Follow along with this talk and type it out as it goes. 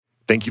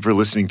Thank you for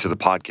listening to the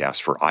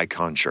podcast for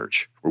Icon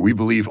Church, where we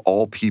believe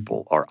all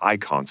people are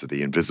icons of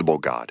the invisible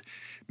God,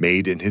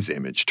 made in his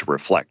image to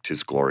reflect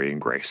his glory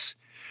and grace.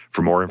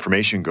 For more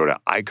information, go to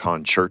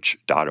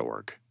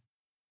iconchurch.org.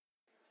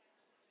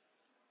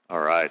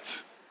 All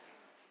right.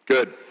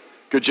 Good.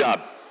 Good job.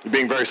 You're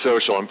being very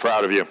social. I'm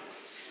proud of you.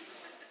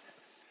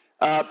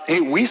 Hey,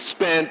 we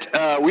spent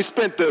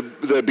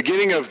the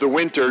beginning of the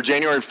winter,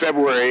 January and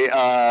February,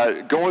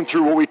 going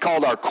through what we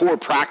called our core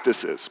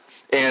practices.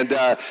 And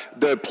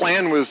the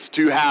plan was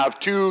to have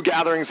 2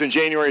 gatherings in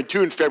January and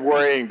 2 in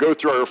February and go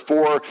through our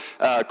 4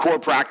 core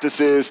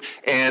practices.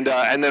 And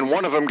then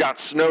one of them got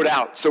snowed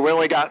out. So we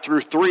only got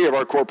through 3 of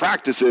our core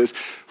practices.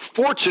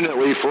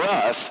 Fortunately for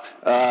us,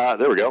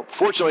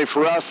 Fortunately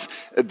for us,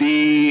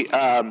 the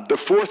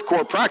 4th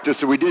core practice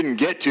that we didn't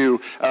get to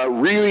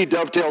really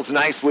dovetails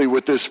nicely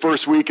with this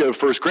first week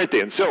of 1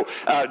 Corinthians. So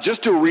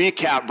just to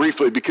recap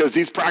briefly, because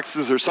these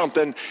practices are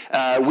something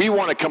we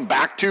want to come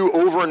back to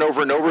over and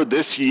over and over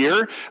this year.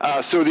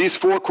 So these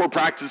 4 core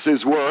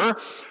practices were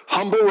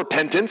humble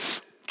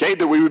repentance. Okay,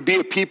 that we would be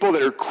a people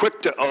that are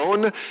quick to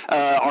own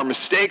our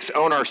mistakes,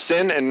 own our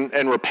sin,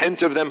 and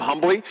repent of them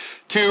humbly.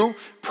 2,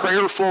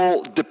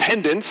 prayerful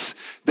dependence,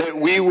 that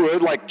we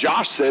would, like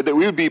Josh said, that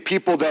we would be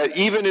people that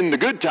even in the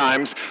good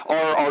times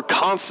are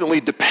constantly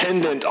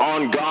dependent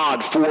on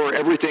God for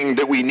everything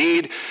that we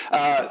need.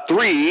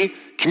 3,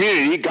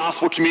 community,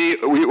 gospel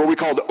community, what we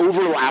called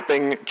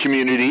overlapping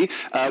community,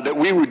 that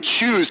we would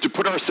choose to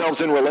put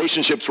ourselves in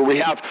relationships where we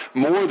have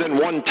more than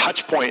one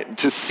touch point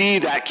to see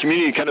that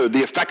community, kind of the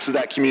effects of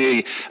that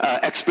community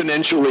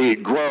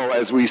exponentially grow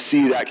as we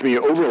see that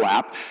community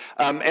overlap.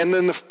 And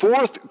then the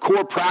 4th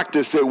core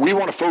practice that we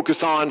want to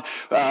focus on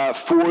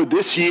for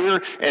this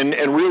year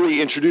and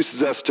really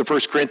introduces us to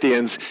 1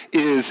 Corinthians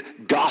is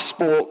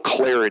gospel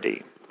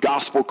clarity.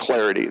 Gospel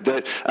clarity,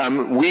 that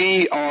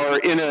we are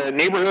in a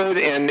neighborhood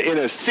and in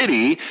a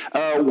city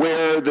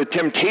where the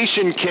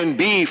temptation can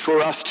be for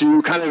us to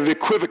kind of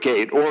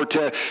equivocate or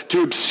to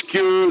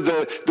obscure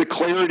the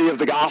clarity of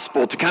the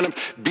gospel, to kind of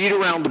beat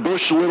around the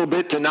bush a little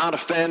bit, to not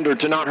offend or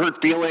to not hurt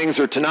feelings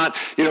or to not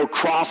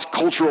cross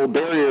cultural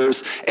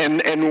barriers.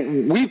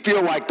 And we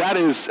feel like that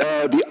is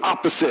the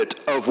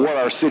opposite of what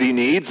our city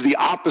needs, the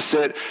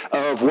opposite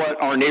of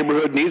what our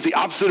neighborhood needs, the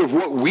opposite of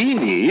what we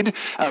need.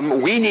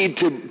 We need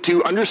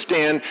to understand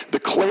the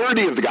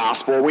clarity of the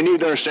gospel. We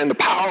need to understand the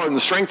power and the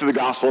strength of the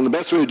gospel, and the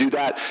best way to do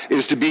that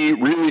is to be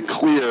really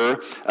clear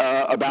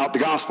about the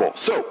gospel.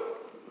 So,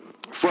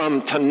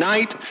 from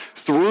tonight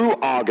through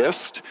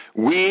August,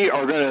 we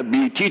are going to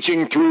be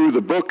teaching through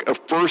the book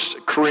of 1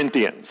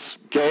 Corinthians.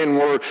 Okay, and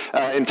we're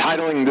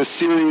entitling this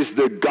series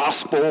The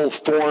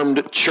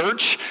Gospel-Formed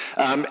Church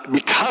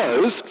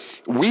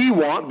because we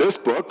want this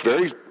book,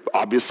 very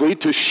obviously,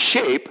 to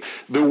shape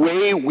the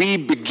way we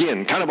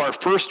begin, kind of our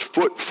first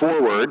foot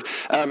forward,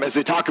 as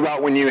they talk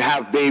about when you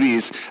have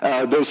babies.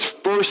 Those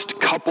first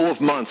couple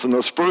of months and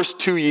those first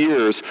 2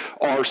 years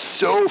are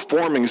so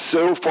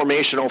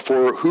formational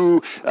for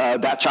who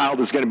that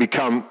child is going to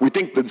become. We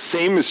think the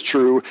same is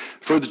true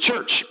for the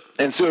church.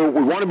 And so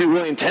we want to be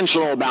really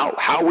intentional about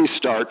how we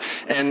start,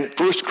 and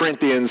 1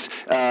 Corinthians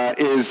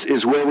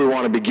is where we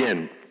want to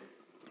begin.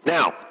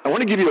 Now, I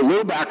want to give you a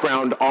little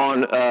background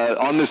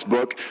on this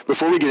book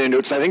before we get into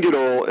it, because I think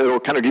it'll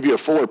kind of give you a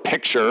fuller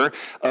picture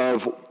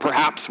of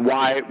perhaps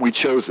why we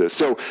chose this.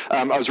 So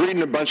I was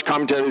reading a bunch of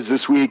commentaries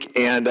this week,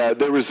 and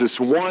there was this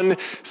one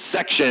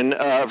section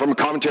from a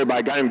commentary by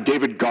a guy named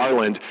David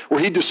Garland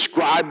where he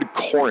described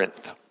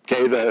Corinth.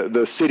 Okay,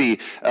 the city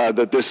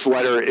that this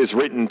letter is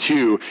written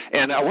to.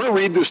 And I want to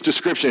read this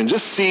description and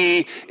just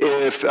see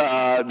if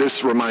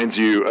this reminds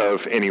you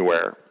of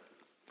anywhere.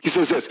 He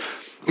says this.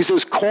 He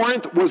says,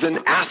 Corinth was an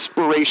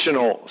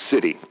aspirational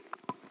city.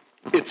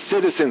 Its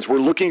citizens were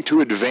looking to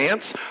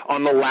advance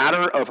on the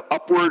ladder of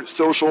upward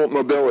social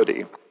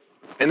mobility.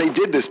 And they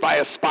did this by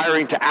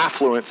aspiring to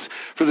affluence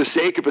for the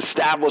sake of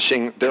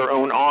establishing their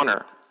own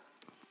honor.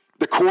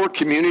 The core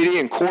community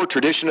and core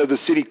tradition of the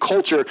city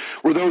culture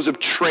were those of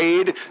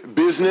trade,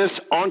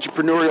 business,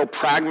 entrepreneurial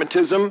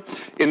pragmatism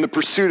in the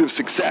pursuit of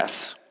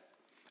success.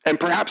 And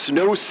perhaps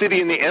no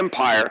city in the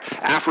empire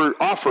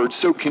offered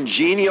so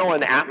congenial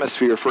an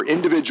atmosphere for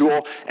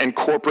individual and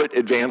corporate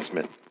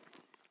advancement.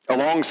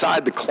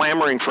 Alongside the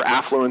clamoring for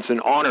affluence and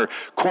honor,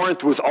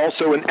 Corinth was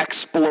also an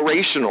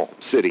explorational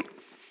city.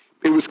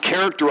 It was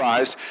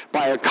characterized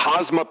by a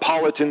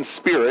cosmopolitan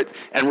spirit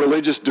and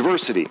religious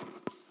diversity.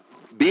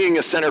 Being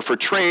a center for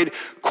trade,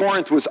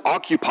 Corinth was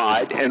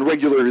occupied and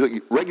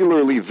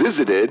regularly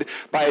visited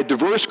by a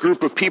diverse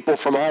group of people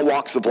from all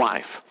walks of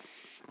life.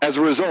 As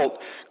a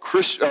result,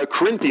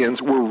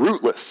 Corinthians were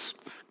rootless,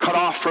 cut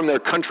off from their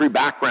country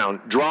background,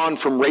 drawn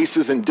from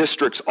races and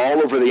districts all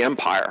over the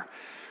empire.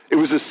 It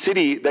was a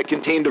city that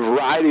contained a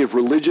variety of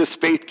religious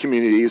faith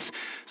communities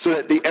so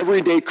that the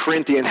everyday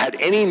Corinthian had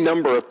any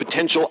number of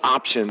potential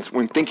options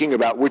when thinking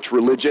about which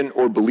religion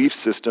or belief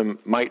system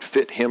might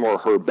fit him or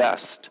her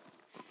best.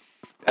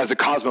 As a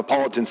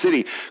cosmopolitan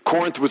city,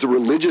 Corinth was a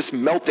religious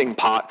melting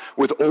pot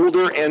with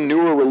older and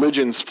newer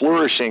religions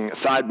flourishing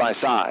side by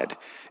side.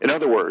 In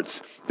other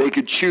words, they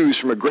could choose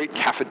from a great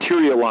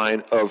cafeteria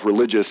line of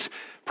religious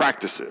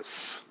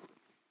practices.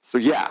 So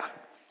yeah,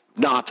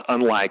 not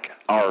unlike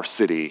our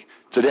city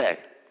today.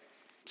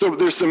 So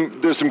there's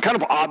some kind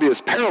of obvious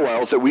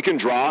parallels that we can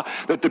draw,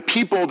 that the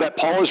people that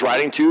Paul is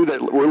writing to,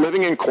 that were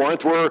living in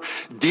Corinth, were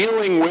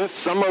dealing with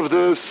some of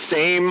the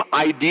same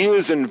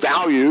ideas and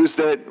values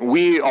that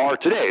we are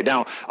today.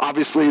 Now,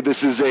 obviously,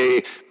 this is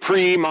a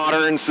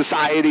pre-modern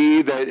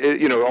society that,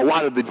 a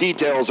lot of the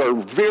details are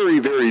very,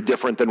 very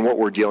different than what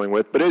we're dealing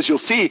with. But as you'll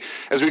see,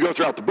 as we go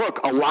throughout the book,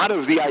 a lot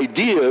of the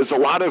ideas, a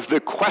lot of the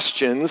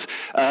questions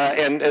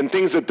and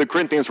things that the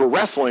Corinthians were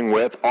wrestling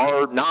with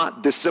are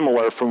not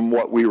dissimilar from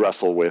what we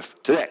wrestle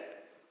with today.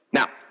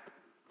 Now,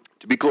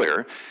 to be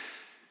clear,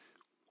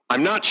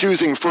 I'm not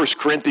choosing 1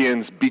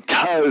 Corinthians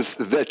because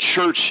the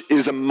church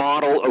is a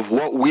model of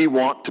what we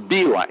want to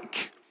be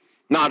like.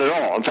 Not at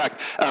all. In fact,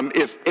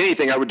 if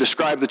anything, I would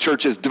describe the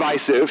church as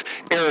divisive,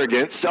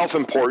 arrogant,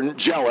 self-important,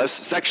 jealous,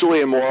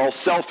 sexually immoral,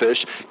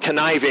 selfish,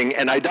 conniving,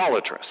 and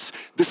idolatrous.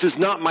 This is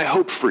not my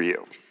hope for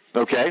you,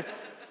 okay?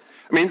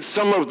 I mean,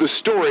 some of the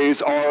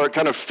stories are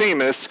kind of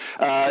famous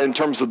in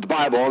terms of the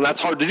Bible, and that's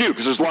hard to do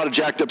because there's a lot of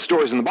jacked up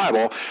stories in the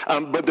Bible.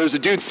 But there's a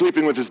dude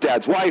sleeping with his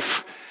dad's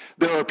wife.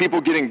 There are people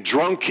getting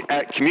drunk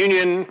at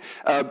communion,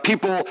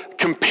 people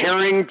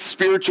comparing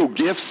spiritual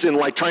gifts and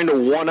like trying to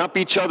one-up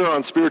each other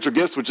on spiritual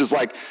gifts, which is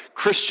like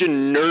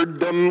Christian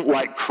nerddom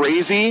like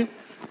crazy.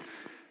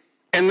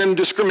 And then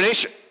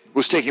discrimination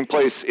was taking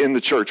place in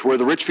the church where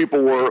the rich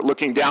people were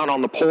looking down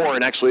on the poor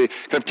and actually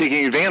kind of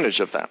taking advantage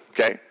of them,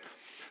 okay?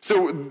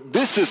 So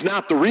this is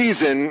not the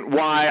reason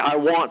why I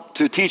want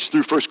to teach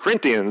through 1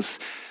 Corinthians.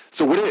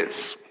 So what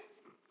is?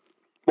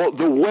 Well,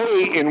 the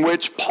way in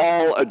which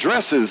Paul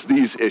addresses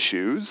these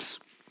issues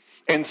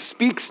and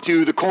speaks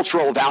to the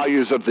cultural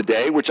values of the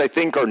day, which I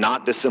think are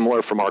not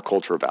dissimilar from our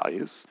cultural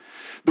values,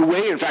 the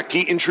way, in fact,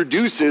 he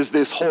introduces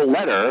this whole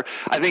letter,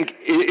 I think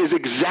is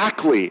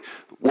exactly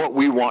what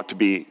we want to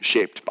be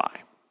shaped by.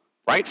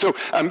 Right? So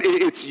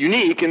it's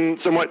unique and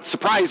somewhat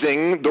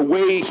surprising the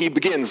way he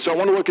begins. So I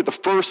want to look at the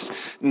first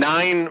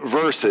 9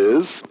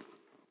 verses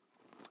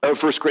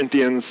of 1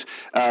 Corinthians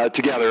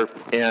together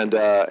and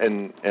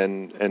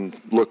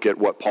look at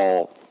what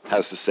Paul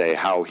has to say,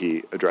 how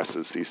he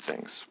addresses these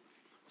things.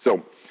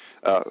 So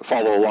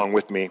follow along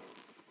with me.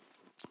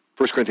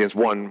 1 Corinthians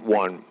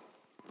 1:1.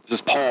 This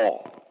is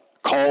Paul,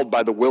 called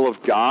by the will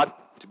of God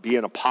to be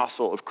an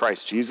apostle of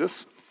Christ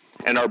Jesus,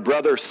 and our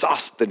brother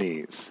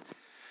Sosthenes,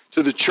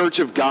 to the church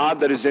of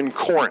God that is in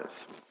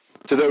Corinth,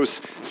 to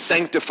those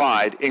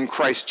sanctified in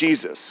Christ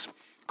Jesus,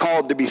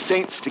 called to be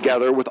saints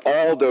together with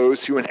all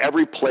those who in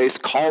every place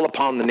call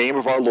upon the name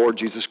of our Lord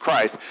Jesus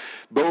Christ,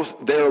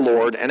 both their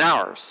Lord and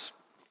ours.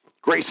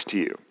 Grace to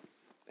you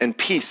and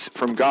peace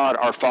from God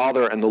our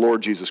Father and the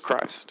Lord Jesus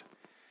Christ.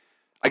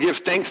 I give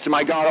thanks to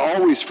my God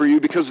always for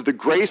you because of the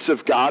grace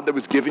of God that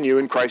was given you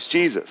in Christ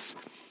Jesus,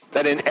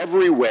 that in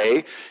every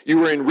way you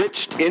were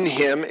enriched in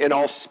him in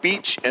all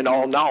speech and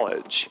all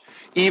knowledge,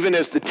 even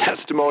as the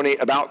testimony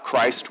about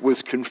Christ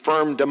was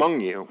confirmed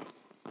among you,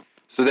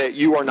 so that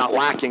you are not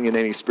lacking in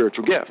any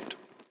spiritual gift,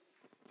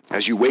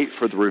 as you wait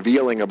for the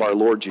revealing of our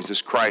Lord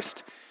Jesus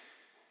Christ,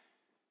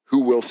 who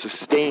will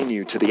sustain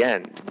you to the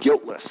end,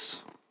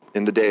 guiltless,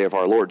 in the day of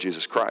our Lord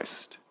Jesus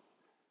Christ.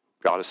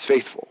 God is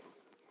faithful,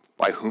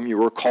 by whom you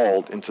were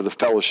called into the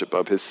fellowship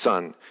of his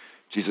Son,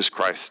 Jesus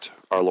Christ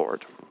our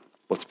Lord.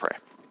 Let's pray.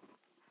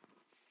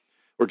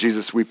 Lord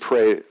Jesus, we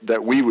pray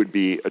that we would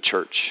be a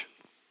church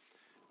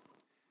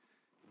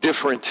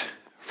different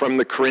from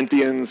the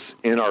Corinthians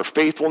in our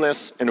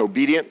faithfulness and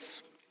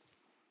obedience,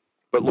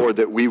 but Lord,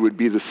 that we would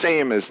be the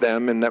same as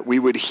them and that we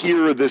would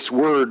hear this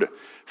word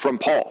from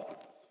Paul,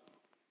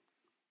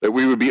 that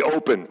we would be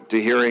open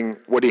to hearing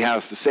what he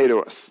has to say to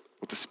us,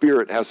 what the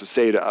Spirit has to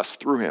say to us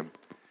through him,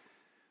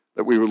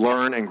 that we would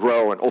learn and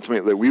grow, and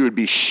ultimately that we would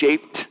be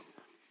shaped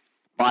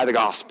by the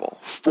gospel,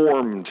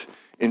 formed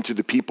into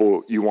the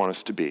people you want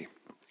us to be.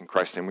 In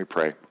Christ's name we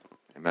pray.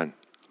 Amen.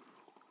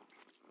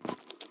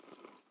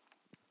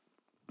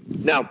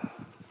 Now,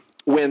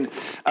 when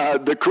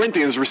the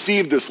Corinthians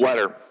received this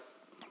letter,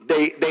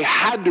 they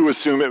had to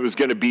assume it was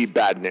going to be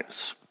bad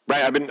news,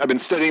 right? I've been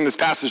studying this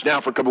passage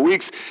now for a couple of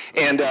weeks,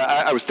 and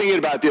I was thinking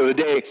about it the other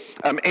day.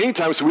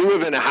 Anytime, so we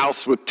live in a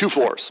house with 2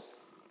 floors,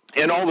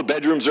 and all the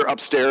bedrooms are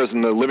upstairs,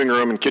 and the living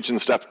room and kitchen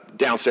stuff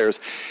downstairs.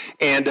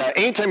 And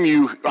anytime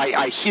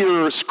I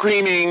hear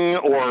screaming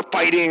or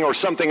fighting or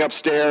something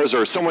upstairs,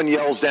 or someone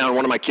yells down,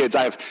 one of my kids,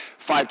 I have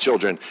 5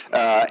 children,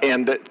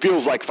 and it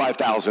feels like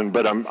 5,000,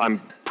 but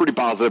I'm pretty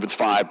positive it's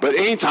 5. But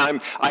anytime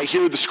I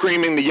hear the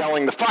screaming, the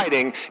yelling, the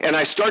fighting, and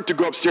I start to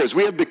go upstairs,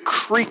 we have the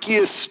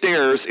creakiest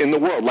stairs in the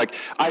world. Like,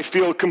 I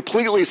feel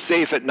completely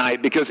safe at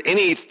night because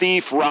any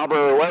thief, robber,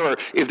 or whatever,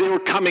 if they were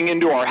coming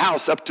into our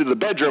house up to the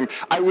bedroom,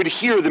 I would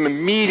hear them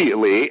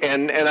immediately,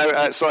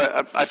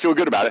 so I feel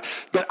good about it.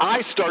 But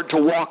I start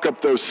to walk up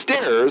those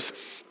stairs,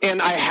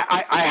 and I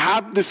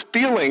have this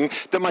feeling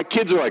that my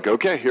kids are like,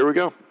 okay, here we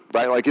go,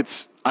 right? Like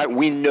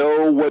we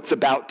know what's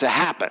about to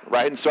happen,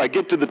 right? And so I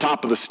get to the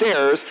top of the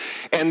stairs,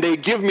 and they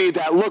give me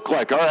that look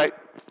like, all right,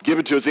 give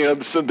it to us.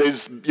 So they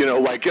just,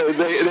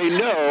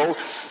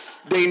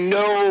 they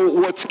know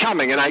what's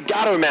coming. And I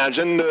got to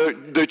imagine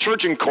the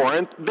church in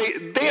Corinth,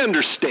 they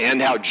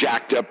understand how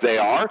jacked up they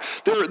are.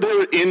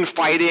 They're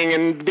infighting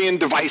and being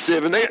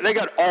divisive, and they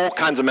got all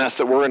kinds of mess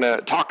that we're going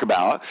to talk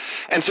about.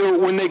 And so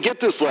when they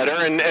get this letter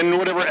and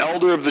whatever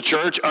elder of the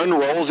church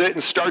unrolls it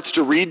and starts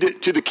to read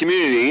it to the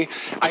community,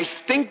 I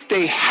think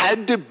they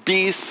had to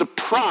be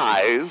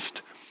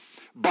surprised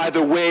by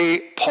the way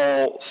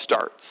Paul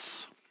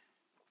starts.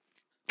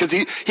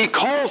 Because he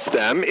calls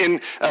them in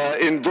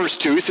verse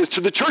 2, he says,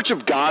 to the church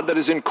of God that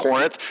is in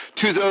Corinth,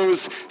 to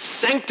those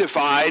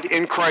sanctified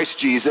in Christ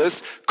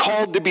Jesus,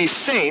 called to be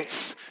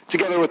saints,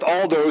 together with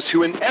all those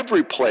who in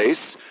every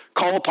place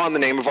call upon the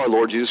name of our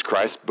Lord Jesus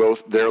Christ,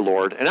 both their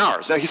Lord and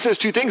ours. Now he says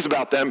two things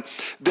about them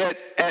that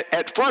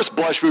at first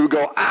blush we would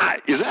go,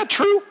 is that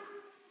true?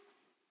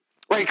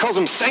 Right, he calls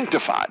them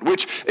sanctified,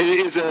 which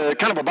is a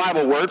kind of a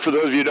Bible word, for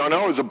those of you who don't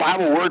know, is a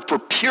Bible word for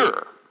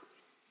pure.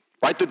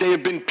 Right, that they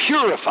have been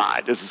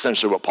purified is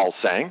essentially what Paul's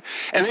saying.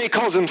 And then he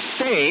calls them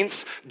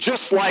saints,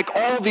 just like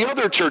all the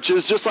other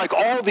churches, just like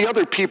all the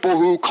other people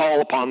who call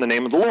upon the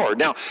name of the Lord.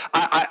 Now,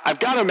 I've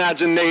got to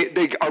imagine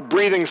they are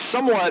breathing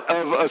somewhat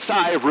of a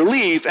sigh of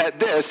relief at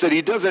this, that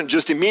he doesn't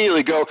just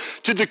immediately go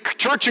to the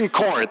church in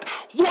Corinth,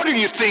 what are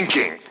you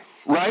thinking?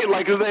 Right?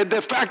 Like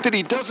the fact that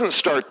he doesn't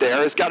start there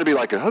has got to be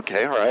like,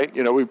 okay, all right,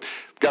 we've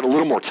got a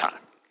little more time.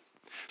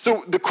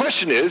 So the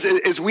question is,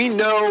 as we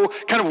know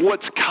kind of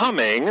what's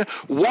coming,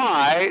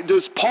 why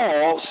does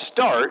Paul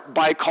start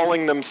by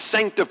calling them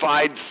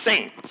sanctified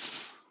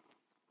saints?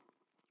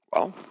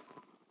 Well,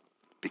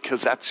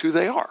 because that's who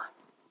they are.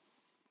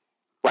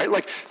 Right?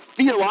 Like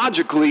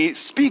theologically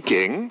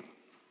speaking,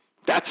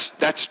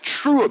 that's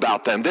true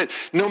about them, that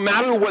no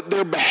matter what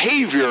their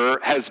behavior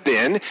has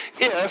been,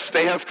 if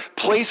they have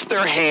placed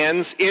their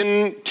hands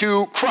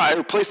into Christ,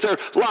 or placed their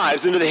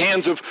lives into the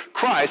hands of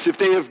Christ, if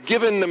they have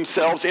given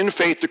themselves in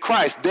faith to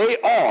Christ, they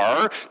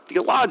are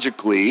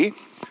theologically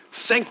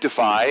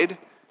sanctified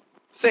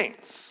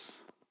saints.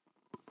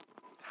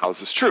 How is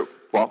this true?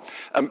 Well,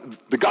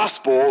 the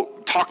gospel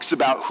talks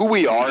about who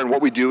we are and what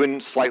we do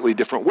in slightly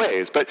different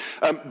ways. But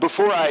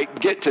before I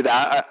get to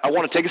that, I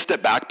want to take a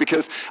step back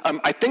because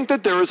I think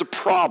that there is a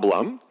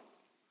problem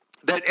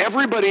that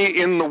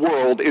everybody in the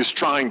world is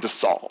trying to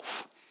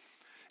solve.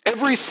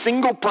 Every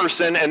single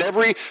person and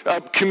every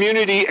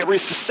community, every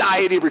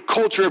society, every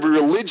culture, every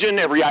religion,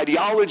 every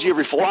ideology,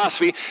 every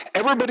philosophy,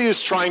 everybody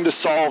is trying to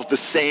solve the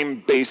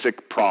same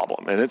basic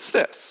problem, and it's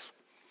this.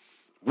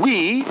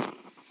 We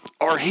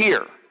are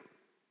here.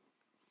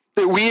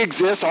 That we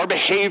exist, our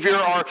behavior,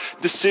 our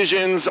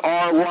decisions,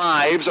 our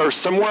lives are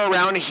somewhere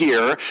around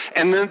here,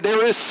 and then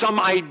there is some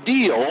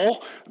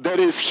ideal that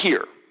is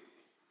here.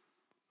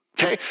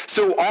 Okay,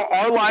 so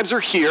our lives are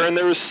here, and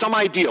there is some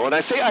ideal. And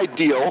I say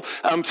ideal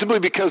simply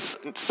because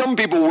some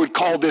people would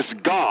call this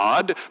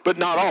God, but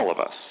not all of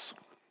us.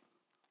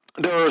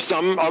 There are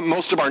some,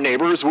 most of our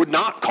neighbors would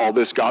not call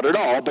this God at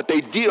all, but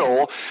they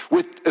deal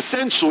with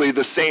essentially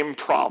the same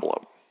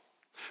problem.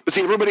 But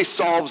see, everybody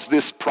solves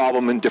this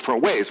problem in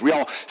different ways. We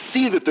all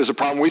see that there's a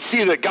problem. We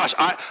see that, gosh,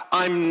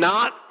 I'm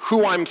not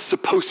who I'm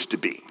supposed to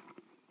be.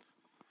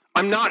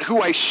 I'm not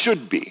who I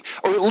should be.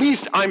 Or at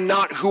least I'm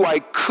not who I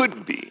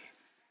could be.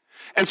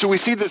 And so we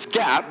see this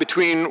gap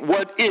between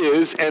what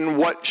is and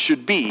what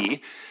should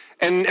be.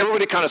 And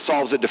everybody kind of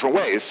solves it different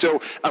ways.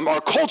 So our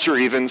culture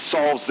even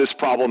solves this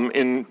problem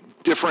in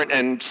different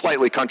and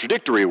slightly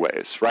contradictory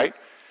ways, right?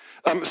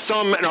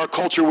 Some in our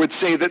culture would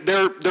say that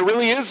there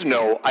really is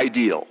no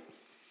ideal.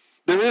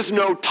 There is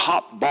no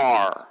top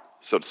bar,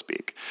 so to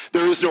speak.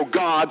 There is no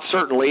God,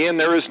 certainly, and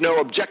there is no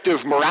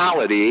objective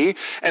morality.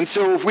 And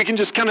so if we can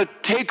just kind of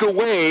take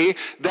away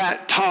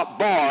that top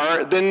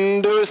bar,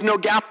 then there is no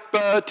gap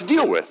to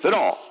deal with at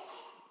all,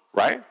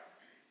 right?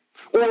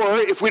 Or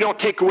if we don't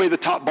take away the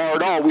top bar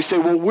at all, we say,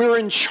 well, we're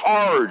in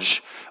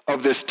charge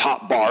of this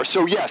top bar.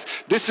 So yes,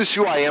 this is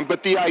who I am,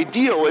 but the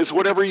ideal is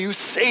whatever you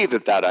say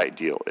that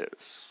ideal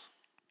is,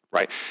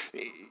 right?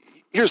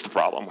 Here's the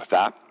problem with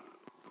that.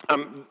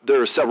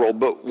 There are several,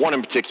 but one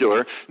in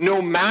particular.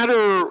 No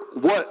matter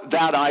what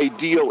that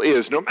ideal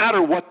is, no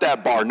matter what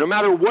that bar, no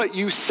matter what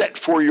you set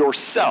for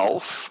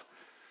yourself,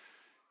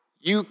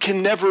 you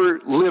can never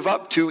live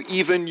up to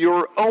even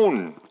your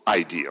own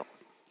ideal.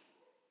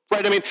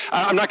 Right? I mean,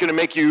 I'm not going to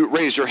make you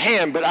raise your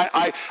hand, but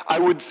I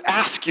would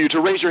ask you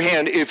to raise your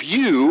hand if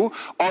you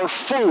are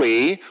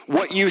fully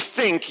what you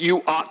think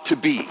you ought to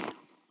be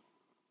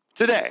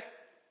today.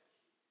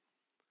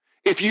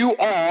 If you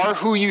are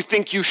who you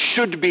think you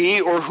should be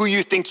or who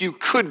you think you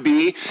could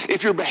be,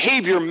 if your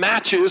behavior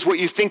matches what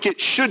you think it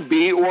should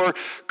be or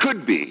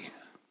could be,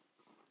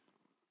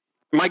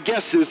 my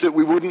guess is that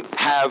we wouldn't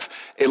have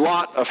a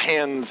lot of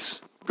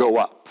hands go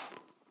up.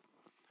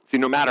 See,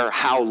 no matter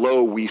how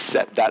low we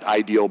set that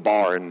ideal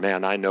bar, and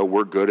man, I know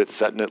we're good at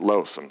setting it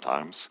low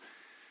sometimes,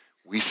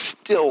 we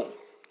still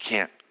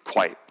can't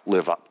quite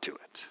live up to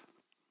it.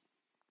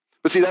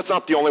 But But see, that's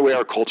not the only way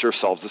our culture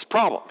solves this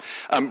problem.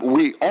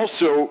 We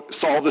also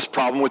solve this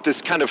problem with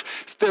this kind of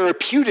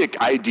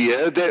therapeutic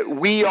idea that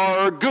we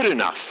are good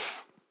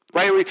enough,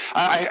 right?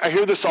 I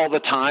hear this all the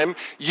time.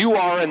 You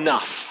are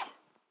enough.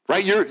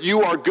 Right?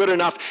 You are good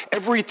enough.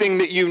 Everything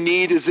that you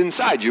need is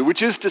inside you,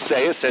 which is to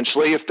say,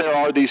 essentially, if there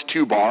are these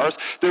two bars,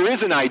 there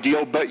is an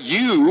ideal, but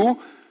you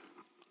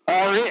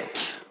are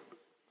it.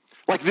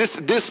 Like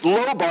this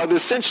low bar,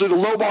 essentially the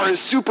low bar is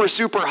super,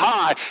 super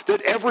high,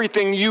 that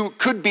everything you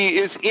could be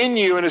is in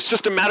you, and it's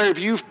just a matter of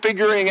you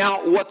figuring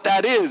out what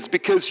that is,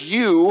 because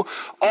you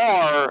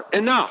are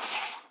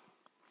enough.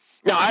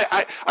 Now,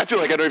 I feel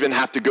like I don't even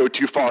have to go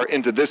too far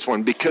into this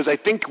one, because I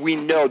think we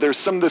know there's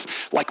some of this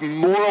like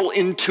moral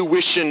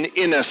intuition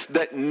in us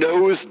that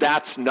knows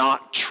that's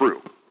not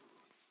true.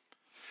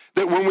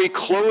 That when we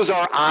close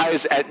our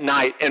eyes at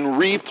night and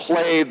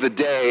replay the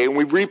day, and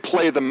we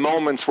replay the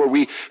moments where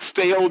we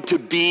failed to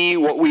be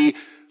what we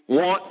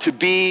want to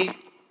be,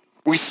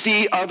 we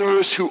see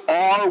others who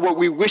are what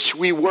we wish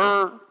we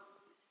were.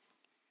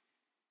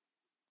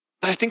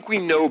 But I think we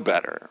know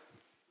better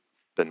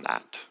than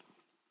that.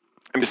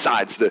 And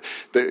besides, the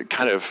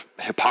kind of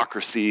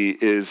hypocrisy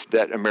is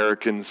that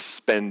Americans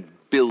spend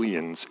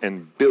billions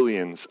and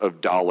billions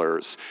of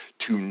dollars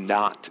to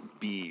not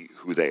be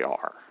who they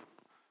are.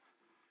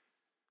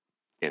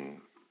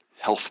 In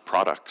health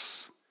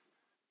products,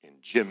 in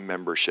gym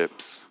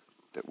memberships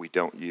that we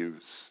don't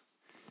use,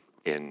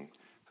 in,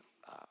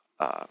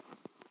 I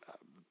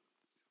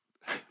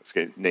was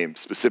going to name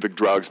specific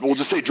drugs, but we'll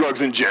just say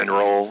drugs in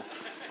general.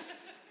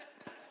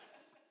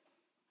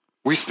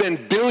 We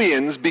spend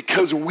billions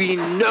because we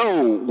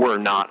know we're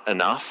not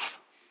enough.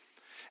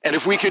 And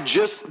if we could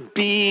just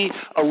be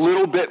a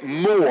little bit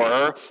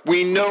more,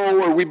 we know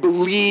or we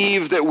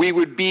believe that we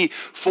would be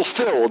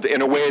fulfilled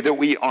in a way that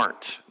we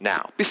aren't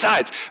now.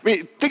 Besides,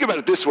 think about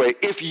it this way.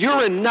 If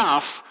you're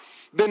enough,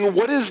 then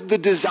what is the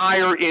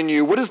desire in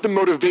you? What is the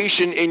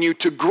motivation in you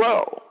to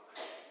grow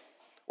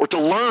or to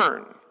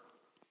learn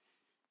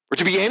or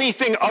to be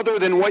anything other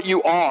than what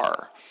you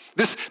are?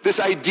 This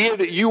idea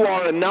that you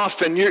are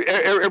enough and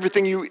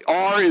everything you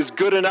are is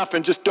good enough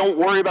and just don't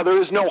worry about it. There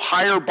is no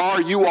higher bar.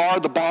 You are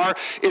the bar.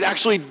 It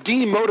actually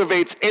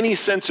demotivates any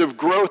sense of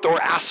growth or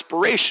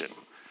aspiration,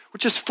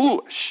 which is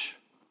foolish.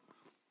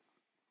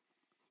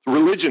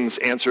 Religions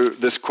answer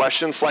this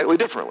question slightly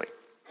differently.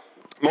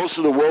 Most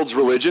of the world's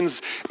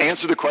religions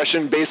answer the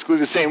question basically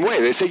the same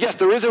way. They say, yes,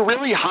 there is a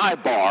really high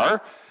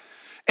bar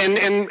and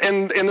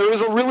there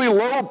is a really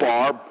low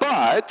bar,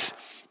 but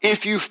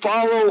if you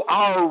follow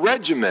our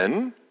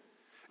regimen,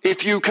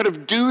 if you kind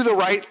of do the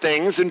right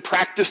things and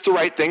practice the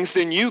right things,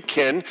 then you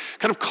can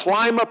kind of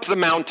climb up the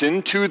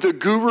mountain to the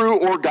guru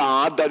or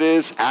God that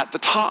is at the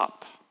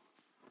top.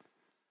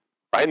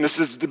 Right? And this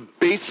is the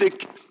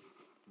basic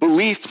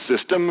belief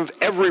system of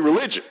every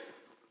religion.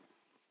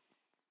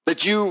 That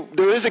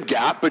there is a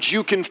gap, but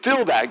you can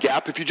fill that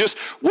gap if you just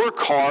work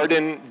hard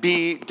and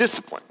be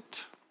disciplined.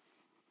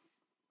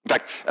 In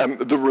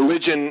fact, the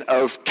religion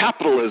of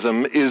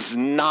capitalism is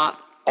not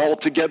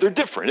altogether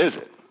different, is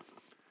it?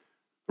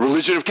 The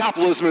religion of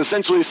capitalism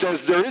essentially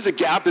says there is a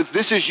gap.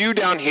 This is you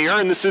down here,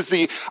 and this is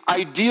the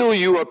ideal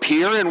you up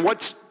here, and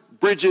what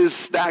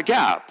bridges that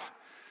gap?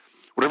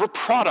 Whatever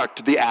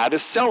product the ad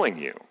is selling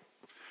you.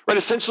 Right?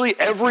 Essentially,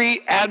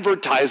 every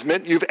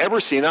advertisement you've ever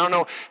seen, I don't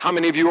know how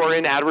many of you are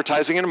in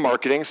advertising and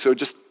marketing, so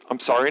I'm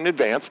sorry in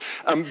advance,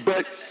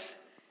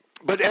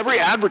 but every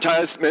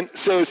advertisement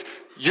says,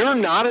 you're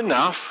not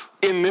enough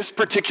in this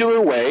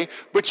particular way,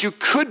 but you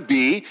could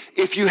be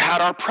if you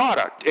had our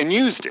product and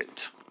used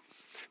it.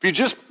 If you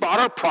just bought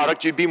our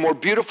product, you'd be more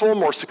beautiful,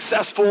 more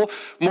successful,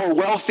 more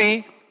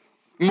wealthy,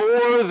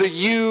 more the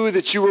you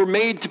that you were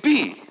made to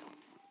be.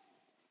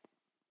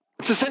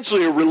 It's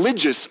essentially a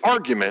religious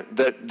argument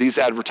that these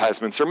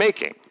advertisements are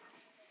making.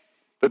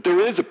 That there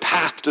is a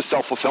path to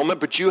self-fulfillment,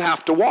 but you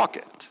have to walk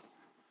it.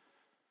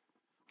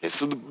 Okay,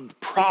 so the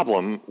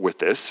problem with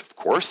this, of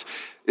course,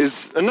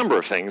 is a number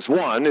of things.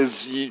 One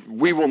is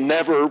we will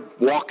never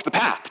walk the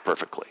path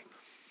perfectly.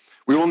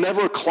 We will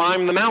never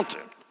climb the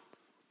mountain.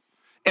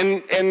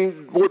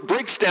 And what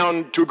breaks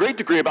down to a great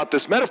degree about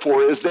this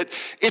metaphor is that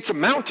it's a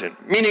mountain,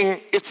 meaning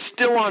it's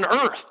still on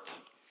earth.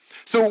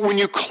 So when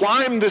you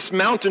climb this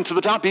mountain to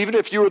the top, even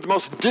if you are the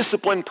most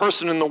disciplined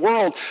person in the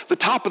world, the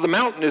top of the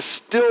mountain is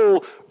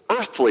still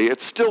earthly.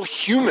 It's still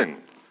human.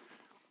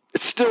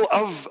 It's still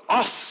of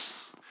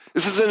us.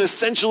 This is an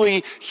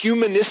essentially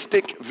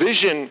humanistic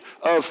vision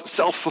of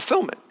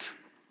self-fulfillment.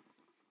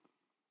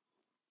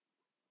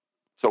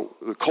 So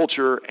the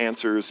culture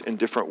answers in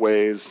different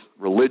ways.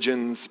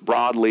 Religions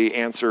broadly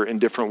answer in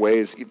different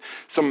ways.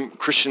 Some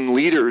Christian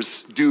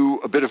leaders do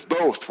a bit of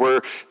both,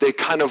 where they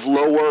kind of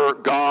lower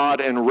God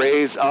and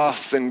raise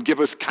us and give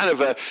us kind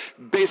of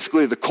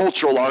basically the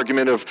cultural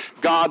argument of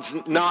God's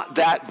not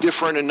that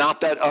different and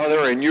not that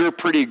other, and you're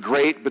pretty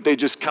great, but they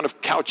just kind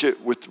of couch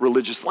it with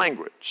religious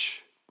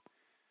language.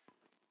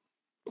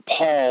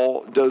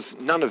 Paul does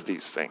none of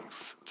these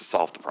things to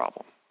solve the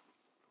problem.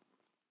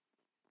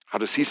 How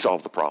does he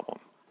solve the problem?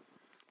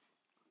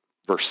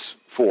 Verse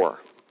 4.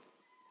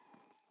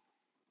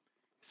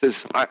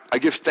 says, I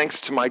give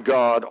thanks to my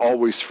God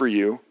always for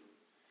you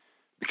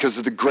because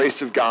of the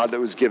grace of God that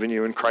was given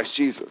you in Christ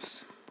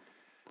Jesus.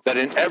 That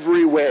in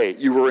every way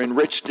you were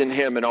enriched in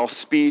him, in all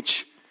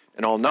speech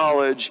and all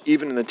knowledge,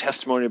 even in the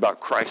testimony about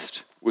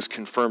Christ was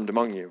confirmed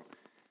among you.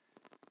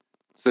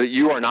 So that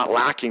you are not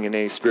lacking in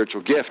any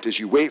spiritual gift as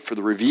you wait for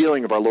the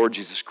revealing of our Lord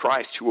Jesus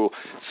Christ, who will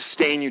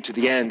sustain you to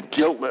the end,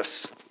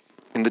 guiltless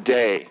in the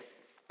day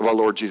of our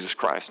Lord Jesus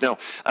Christ. Now,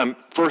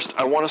 first,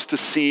 I want us to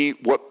see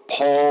what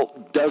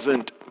Paul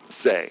doesn't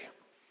say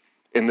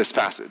in this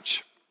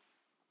passage.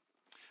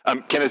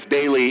 Kenneth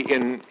Bailey,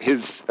 in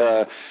his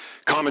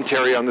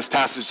commentary on this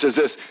passage, says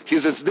this. He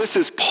says, this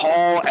is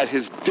Paul at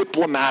his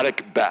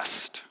diplomatic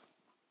best.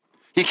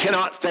 He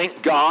cannot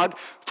thank God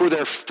for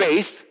their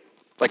faith,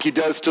 like he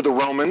does to the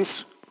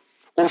Romans,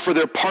 or for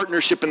their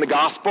partnership in the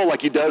gospel,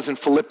 like he does in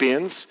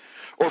Philippians,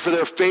 or for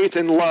their faith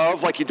and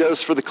love, like he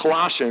does for the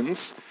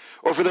Colossians,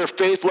 or for their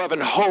faith, love,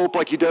 and hope,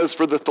 like he does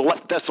for the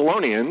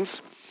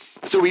Thessalonians.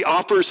 So he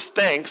offers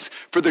thanks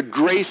for the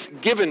grace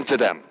given to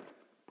them.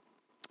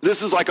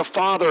 This is like a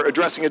father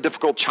addressing a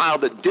difficult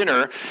child at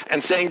dinner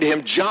and saying to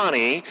him,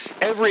 Johnny,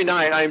 every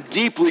night I am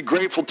deeply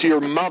grateful to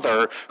your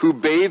mother who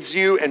bathes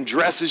you and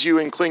dresses you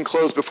in clean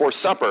clothes before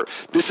supper.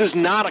 This is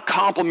not a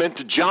compliment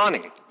to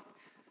Johnny.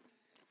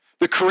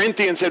 The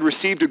Corinthians had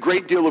received a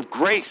great deal of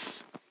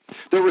grace.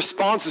 Their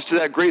responses to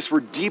that grace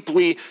were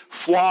deeply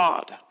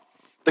flawed.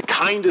 The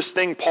kindest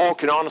thing Paul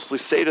can honestly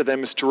say to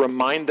them is to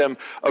remind them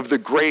of the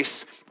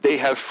grace they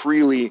have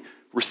freely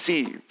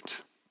received.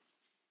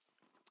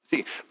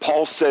 See,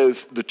 Paul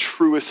says the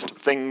truest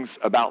things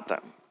about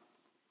them.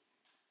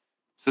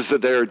 He says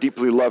that they are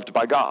deeply loved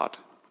by God.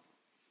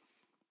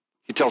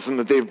 He tells them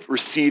that they've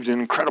received an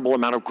incredible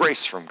amount of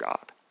grace from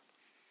God.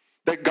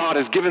 That God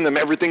has given them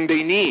everything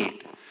they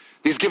need.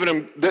 He's given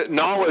them the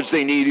knowledge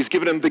they need. He's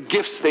given them the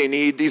gifts they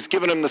need. He's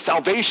given them the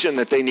salvation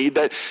that they need,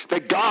 that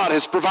God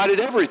has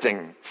provided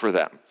everything for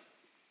them.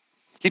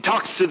 He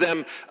talks to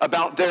them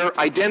about their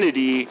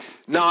identity,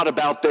 not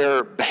about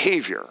their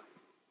behavior,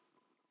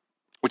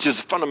 which is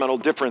a fundamental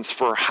difference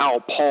for how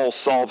Paul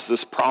solves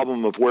this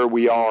problem of where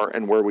we are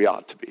and where we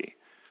ought to be,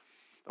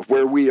 of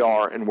where we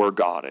are and where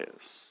God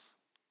is.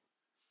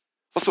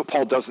 That's what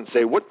Paul doesn't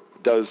say.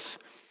 What does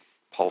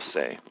Paul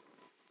say?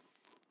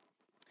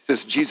 He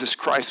says, Jesus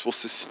Christ will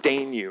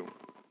sustain you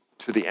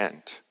to the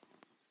end,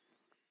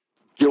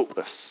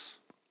 guiltless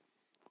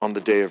on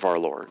the day of our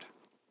Lord.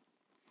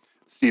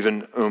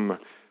 Stephen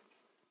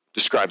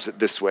describes it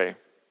this way.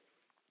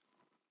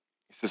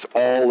 He says,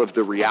 all of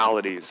the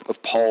realities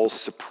of Paul's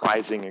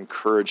surprising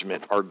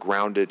encouragement are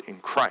grounded in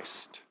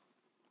Christ.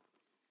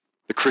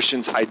 The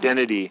Christian's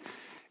identity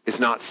is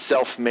not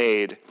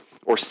self-made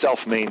or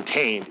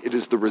self-maintained. It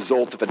is the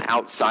result of an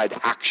outside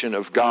action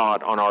of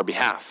God on our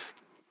behalf.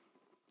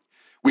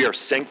 We are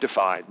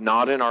sanctified,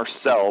 not in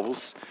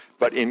ourselves,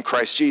 but in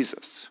Christ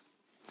Jesus.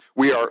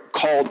 We are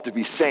called to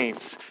be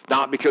saints,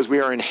 not because we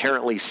are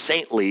inherently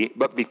saintly,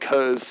 but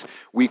because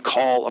we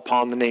call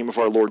upon the name of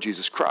our Lord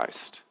Jesus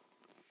Christ.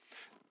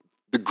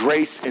 The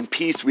grace and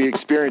peace we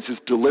experience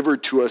is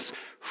delivered to us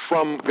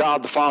from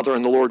God the Father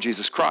and the Lord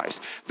Jesus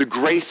Christ. The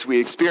grace we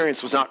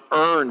experience was not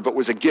earned, but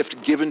was a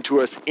gift given to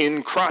us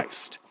in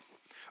Christ.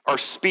 Our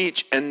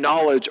speech and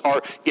knowledge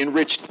are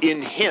enriched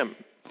in him.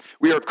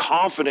 We are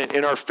confident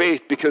in our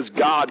faith because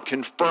God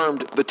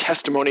confirmed the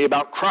testimony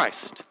about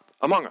Christ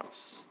among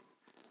us.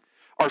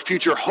 Our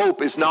future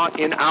hope is not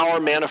in our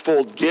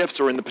manifold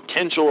gifts or in the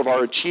potential of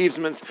our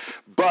achievements,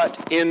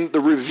 but in the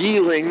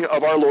revealing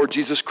of our Lord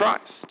Jesus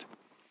Christ.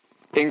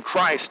 In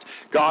Christ,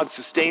 God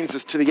sustains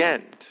us to the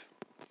end.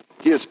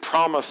 He has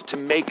promised to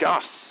make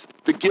us,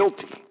 the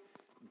guilty,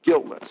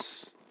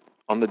 guiltless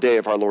on the day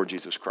of our Lord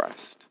Jesus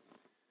Christ.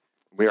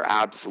 We are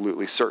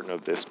absolutely certain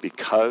of this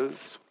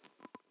because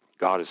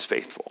God is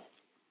faithful,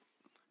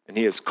 and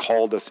he has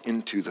called us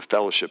into the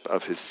fellowship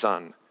of his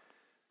Son,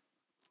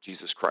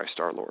 Jesus Christ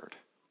our Lord.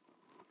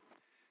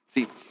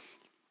 See,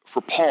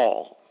 for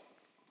Paul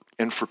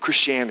and for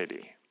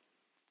Christianity,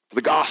 for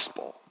the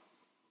gospel,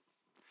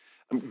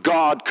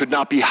 God could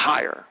not be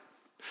higher.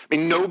 I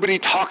mean, nobody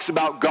talks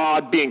about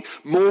God being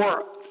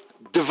more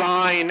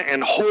divine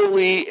and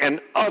holy and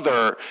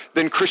other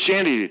than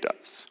Christianity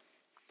does.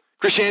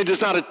 Christianity does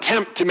not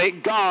attempt to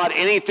make God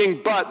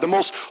anything but the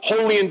most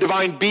holy and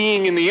divine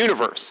being in the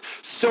universe,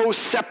 so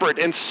separate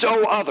and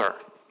so other.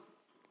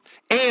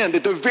 And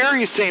at the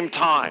very same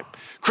time,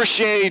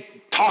 Christianity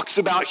talks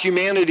about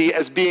humanity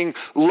as being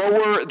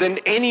lower than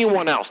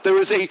anyone else. There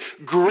is a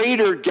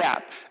greater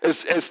gap.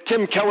 As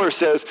Tim Keller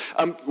says,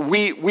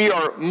 we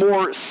are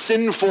more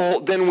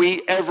sinful than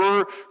we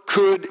ever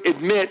could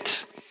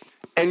admit,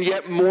 and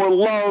yet more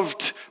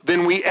loved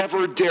than we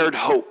ever dared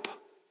hope.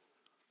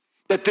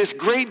 That this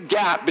great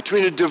gap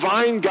between a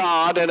divine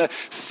God and a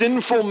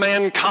sinful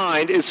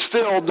mankind is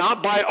filled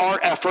not by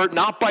our effort,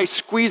 not by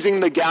squeezing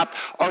the gap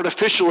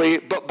artificially,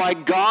 but by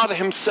God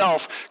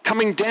himself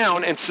coming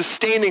down and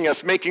sustaining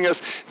us, making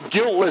us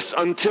guiltless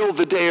until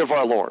the day of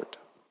our Lord.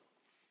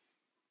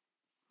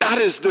 that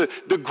is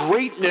the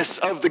greatness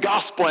of the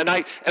gospel. And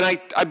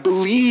I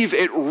believe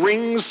it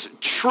rings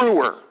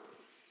truer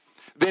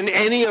than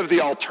any of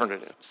the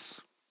alternatives.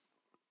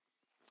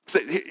 So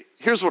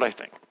here's what I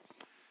think.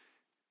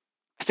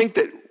 I think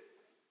that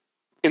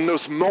in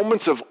those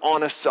moments of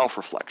honest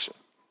self-reflection,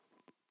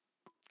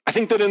 I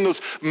think that in those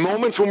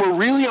moments when we're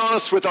really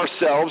honest with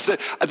ourselves,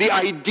 that the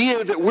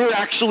idea that we're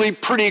actually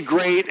pretty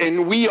great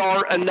and we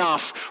are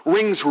enough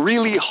rings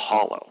really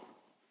hollow.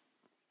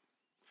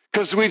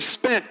 Because we've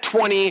spent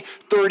 20,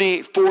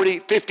 30, 40,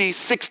 50,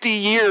 60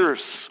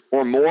 years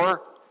or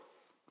more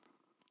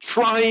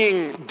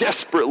trying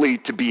desperately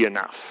to be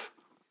enough.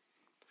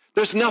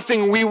 There's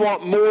nothing we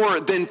want more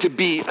than to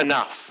be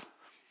enough.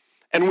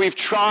 And we've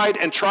tried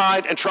and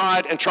tried and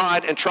tried and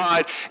tried and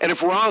tried. And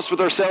if we're honest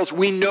with ourselves,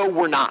 we know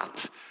we're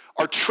not.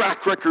 Our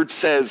track record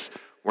says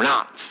we're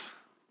not.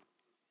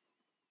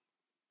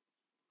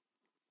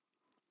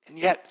 And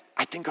yet,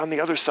 I think on the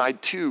other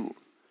side too,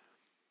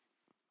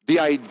 the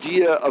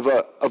idea of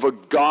a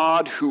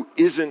God who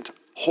isn't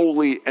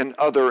holy and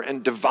other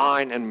and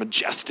divine and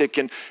majestic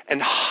and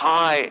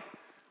high.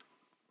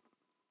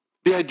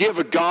 The idea of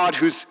a God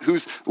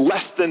who's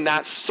less than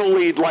that,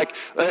 sullied, like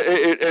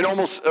and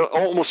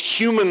almost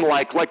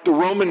human-like, like the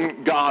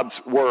Roman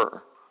gods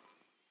were,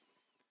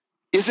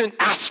 isn't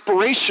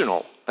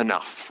aspirational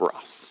enough for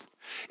us.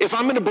 If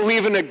I'm going to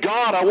believe in a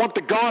God, I want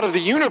the God of the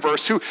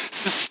universe who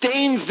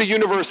sustains the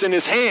universe in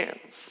his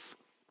hands.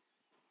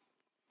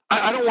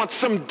 I don't want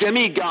some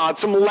demigod,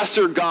 some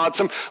lesser God,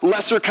 some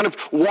lesser kind of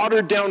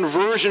watered down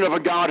version of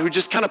a God who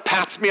just kind of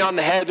pats me on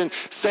the head and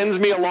sends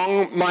me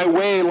along my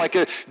way like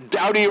a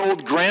dowdy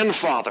old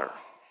grandfather.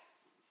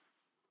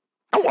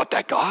 I don't want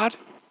that God.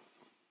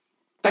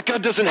 That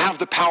God doesn't have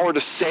the power to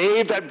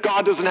save. That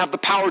God doesn't have the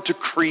power to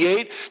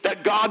create.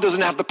 That God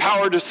doesn't have the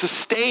power to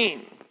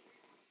sustain.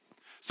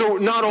 So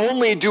not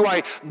only do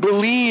I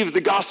believe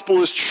the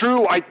gospel is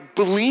true, I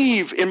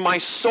believe in my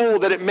soul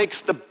that it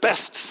makes the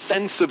best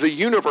sense of the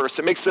universe.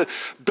 It makes the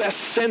best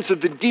sense of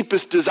the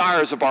deepest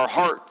desires of our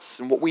hearts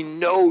and what we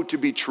know to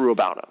be true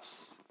about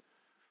us.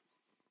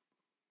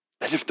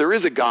 That if there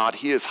is a God,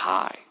 he is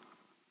high.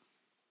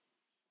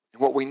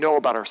 And what we know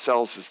about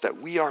ourselves is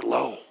that we are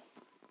low.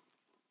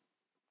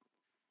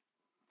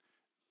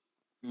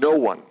 No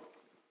one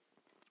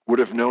would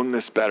have known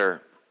this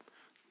better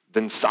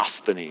than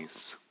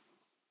Sosthenes.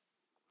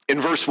 In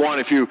verse 1,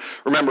 if you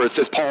remember, it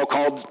says, Paul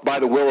called by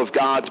the will of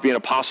God to be an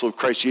apostle of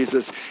Christ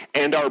Jesus,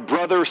 and our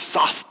brother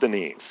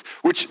Sosthenes,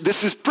 which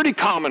this is pretty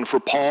common for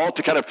Paul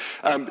to kind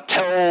of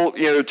tell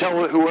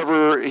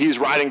whoever he's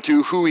writing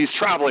to who he's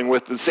traveling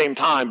with at the same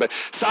time. But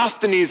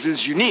Sosthenes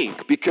is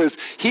unique because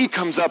he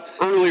comes up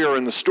earlier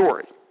in the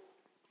story.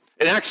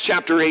 In Acts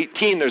chapter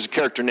 18, there's a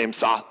character named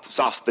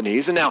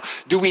Sosthenes. And now,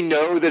 do we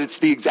know that it's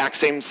the exact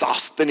same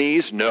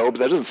Sosthenes? No, but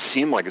that doesn't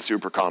seem like a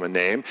super common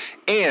name.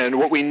 And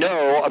what we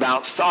know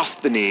about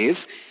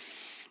Sosthenes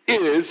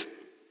is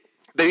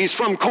that he's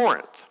from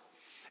Corinth.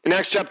 In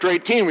Acts chapter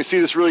 18, we see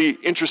this really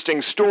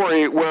interesting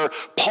story where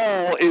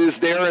Paul is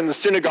there in the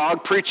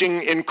synagogue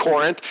preaching in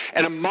Corinth,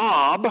 and a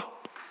mob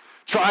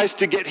tries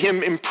to get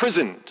him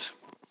imprisoned.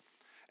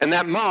 And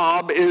that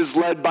mob is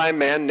led by a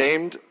man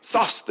named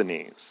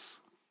Sosthenes.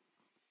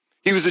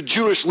 He was a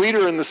Jewish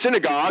leader in the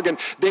synagogue, and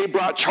they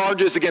brought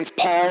charges against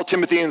Paul,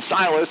 Timothy, and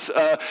Silas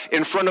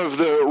in front of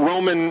the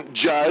Roman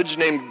judge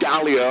named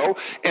Gallio.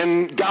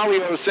 And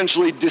Gallio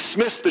essentially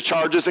dismissed the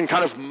charges and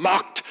kind of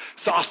mocked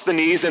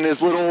Sosthenes and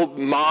his little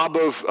mob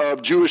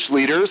of Jewish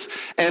leaders.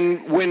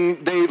 And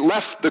when they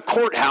left the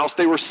courthouse,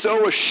 they were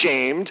so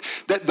ashamed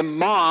that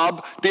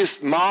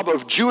this mob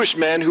of Jewish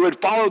men who had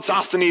followed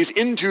Sosthenes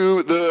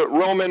into the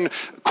Roman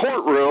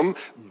courtroom,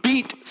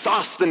 beat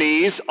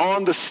Sosthenes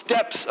on the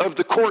steps of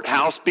the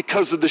courthouse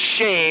because of the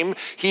shame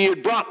he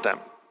had brought them,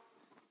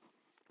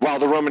 while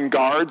the Roman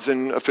guards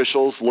and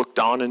officials looked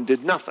on and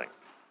did nothing.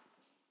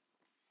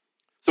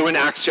 So in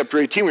Acts chapter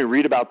 18, we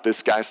read about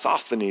this guy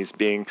Sosthenes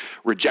being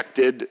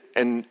rejected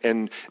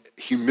and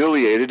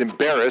humiliated,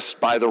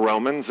 embarrassed by the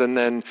Romans, and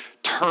then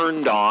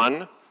turned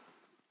on,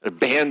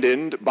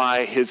 abandoned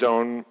by his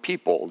own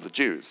people, the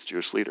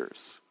Jewish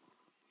leaders.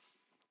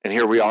 And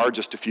here we are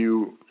just a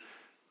few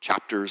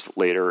chapters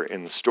later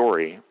in the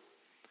story,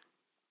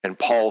 and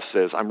Paul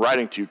says, I'm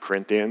writing to you,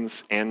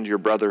 Corinthians, and your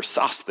brother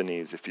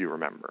Sosthenes, if you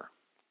remember.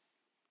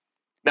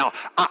 Now,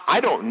 I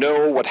don't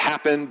know what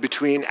happened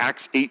between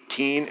Acts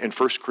 18 and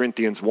 1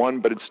 Corinthians 1,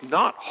 but it's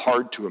not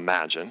hard to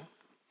imagine.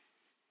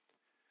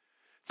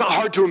 It's not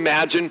hard to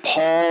imagine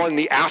Paul in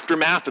the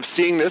aftermath of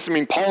seeing this. I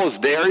mean, Paul is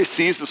there. He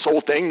sees this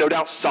whole thing. No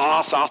doubt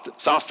saw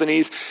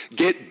Sosthenes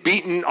get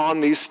beaten on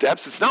these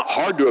steps. It's not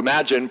hard to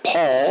imagine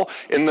Paul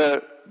in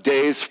the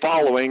days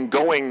following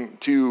going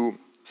to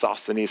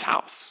Sosthenes'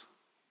 house.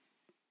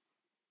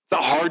 It's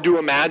not hard to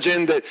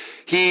imagine that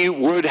he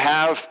would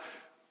have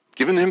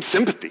given him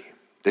sympathy,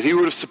 that he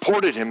would have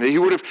supported him, that he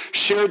would have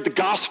shared the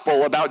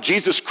gospel about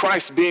Jesus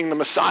Christ being the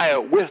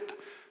Messiah with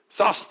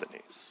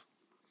Sosthenes.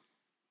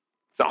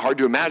 It's not hard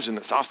to imagine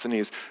that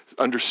Sosthenes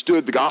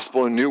understood the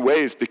gospel in new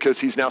ways because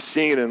he's now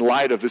seeing it in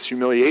light of this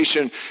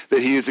humiliation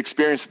that he has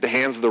experienced at the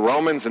hands of the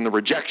Romans and the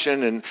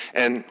rejection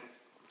and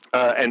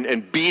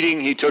beating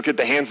he took at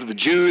the hands of the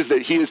Jews,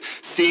 that he is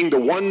seeing the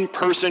one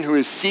person who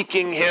is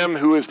seeking him,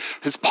 who is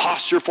his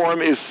posture for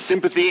him is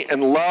sympathy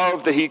and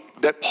love,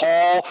 that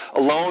Paul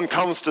alone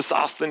comes to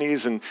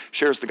Sosthenes and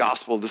shares the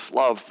gospel of this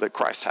love that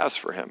Christ has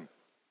for him.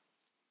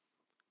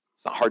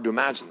 It's not hard to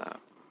imagine that.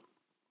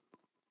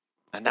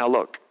 And now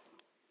look,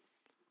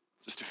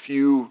 just a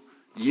few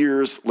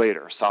years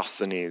later,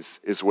 Sosthenes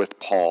is with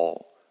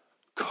Paul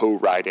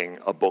co-writing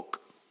a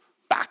book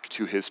back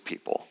to his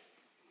people,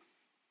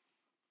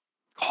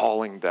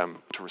 calling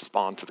them to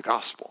respond to the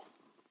gospel.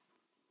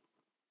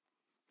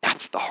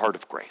 That's the heart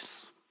of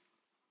grace.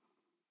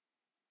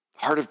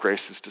 The heart of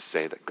grace is to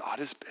say that God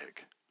is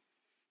big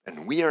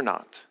and we are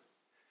not.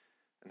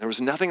 And there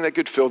was nothing that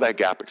could fill that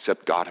gap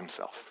except God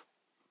himself.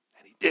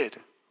 And he did.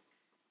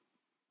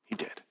 He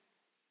did.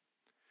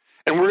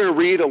 And we're going to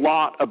read a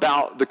lot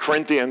about the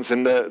Corinthians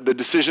and the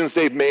decisions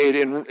they've made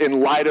in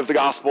light of the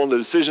gospel, and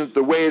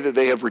the way that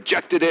they have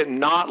rejected it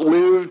and not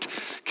lived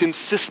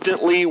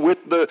consistently with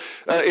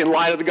in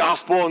light of the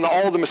gospel, and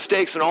all the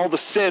mistakes and all the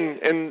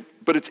sin.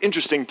 But it's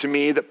interesting to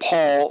me that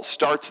Paul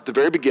starts at the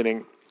very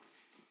beginning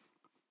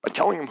by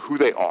telling them who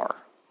they are,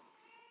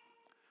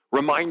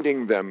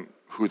 reminding them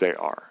who they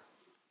are.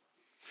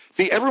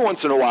 See, every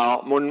once in a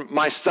while, when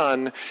my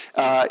son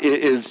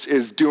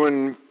is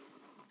doing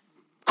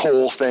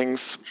coal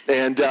things,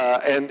 and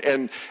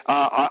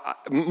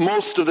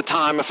most of the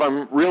time, if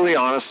I'm really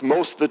honest,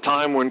 most of the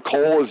time when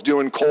Cole is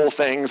doing coal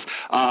things,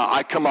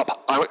 I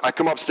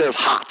come upstairs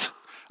hot.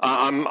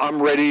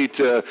 I'm ready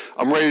to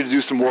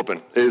do some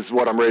whooping is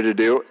what I'm ready to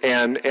do,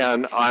 and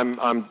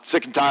I'm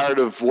sick and tired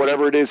of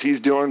whatever it is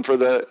he's doing for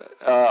the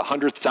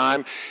 100th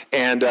time,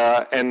 and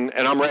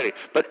I'm ready.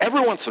 But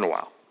every once in a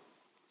while,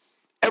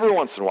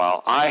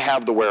 I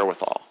have the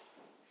wherewithal.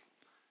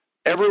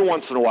 Every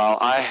once in a while,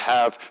 I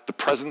have the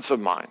presence of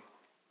mind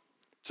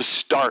to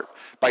start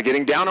by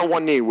getting down on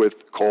one knee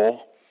with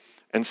Cole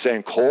and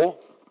saying,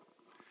 Cole,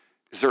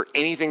 is there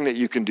anything that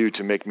you can do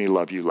to make me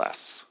love you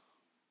less?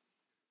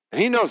 And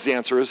he knows the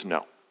answer is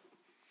no.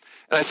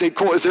 And I say,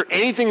 Cole, is there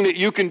anything that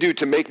you can do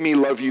to make me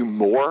love you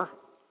more?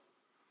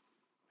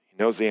 He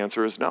knows the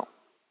answer is no.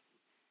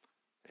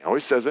 He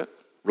always says it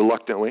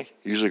reluctantly.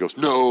 He usually goes,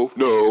 no.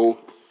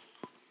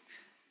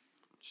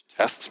 Which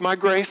tests my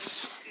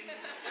grace.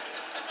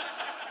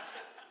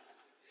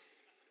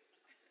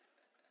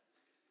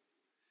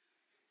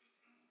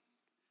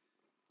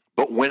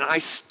 But when I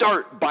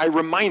start by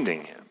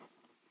reminding him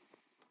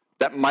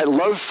that my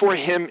love for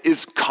him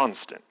is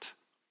constant,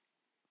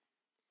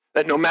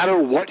 that no matter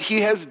what he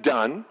has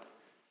done,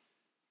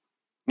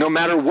 no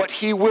matter what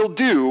he will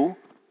do,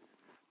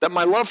 that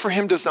my love for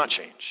him does not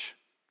change.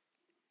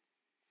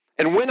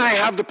 And when I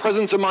have the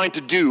presence of mind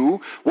to do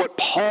what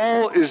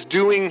Paul is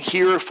doing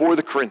here for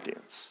the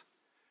Corinthians,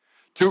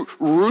 to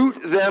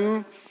root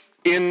them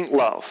in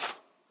love,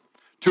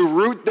 to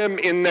root them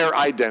in their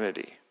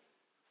identity,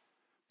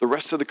 the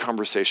rest of the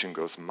conversation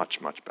goes much,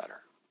 much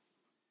better.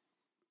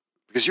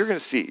 Because you're going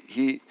to see,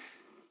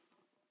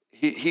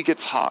 he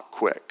gets hot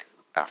quick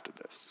after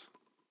this.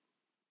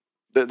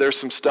 There's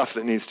some stuff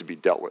that needs to be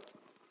dealt with.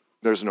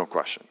 There's no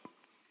question.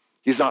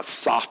 He's not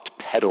soft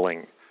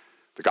pedaling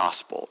the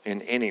gospel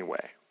in any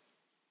way.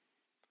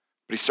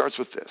 But he starts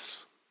with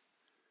this.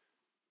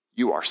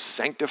 You are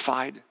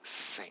sanctified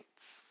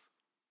saints.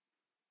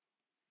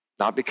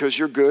 Not because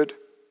you're good,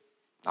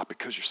 not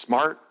because you're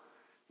smart,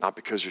 not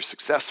because you're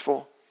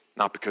successful,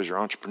 not because you're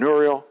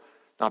entrepreneurial,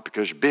 not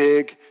because you're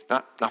big,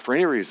 not for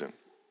any reason,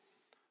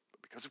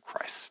 but because of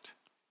Christ.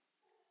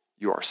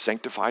 You are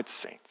sanctified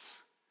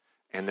saints,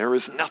 and there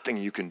is nothing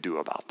you can do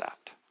about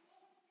that.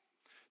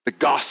 The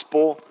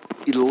gospel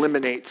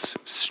eliminates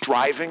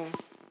striving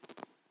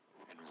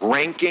and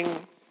ranking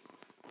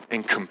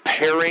and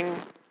comparing.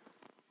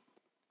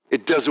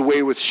 It does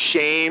away with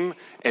shame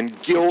and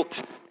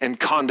guilt and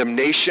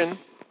condemnation.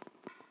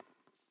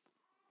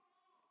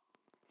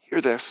 Hear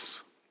this.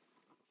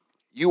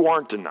 You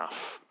aren't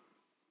enough.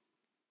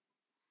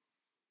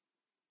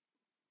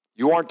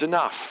 You aren't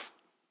enough.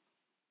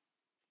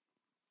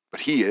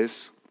 But he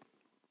is.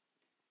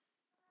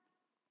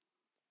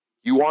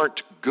 You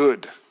aren't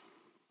good.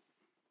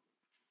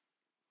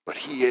 But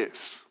he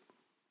is.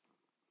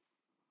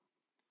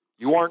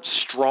 You aren't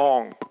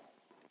strong.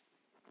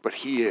 But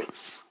he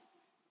is.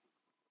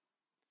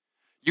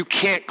 You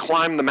can't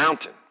climb the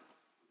mountain.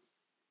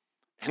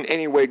 And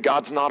anyway,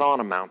 God's not on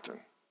a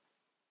mountain.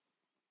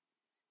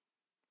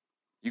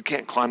 You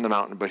can't climb the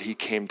mountain, but he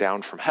came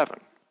down from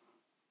heaven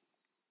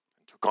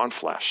and took on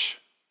flesh.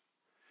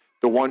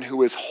 The one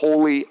who is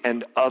holy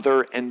and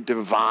other and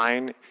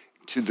divine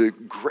to the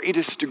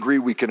greatest degree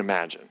we can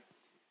imagine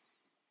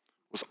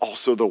was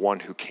also the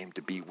one who came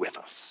to be with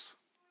us,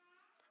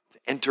 to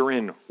enter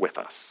in with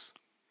us,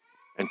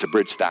 and to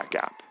bridge that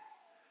gap.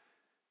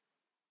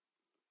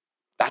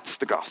 That's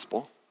the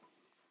gospel.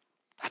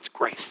 That's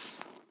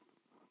grace.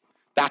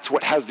 That's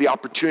what has the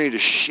opportunity to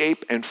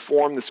shape and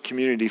form this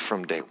community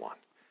from day one.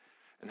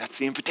 And that's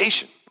the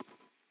invitation.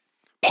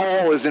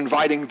 Paul is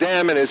inviting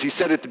them, and as he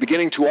said at the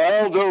beginning, to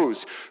all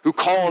those who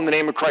call on the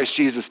name of Christ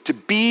Jesus to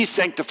be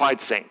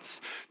sanctified saints,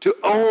 to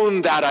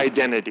own that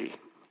identity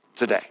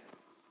today.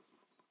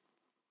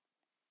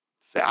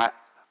 Say,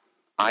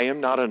 I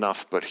am not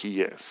enough, but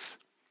he is.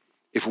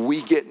 If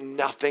we get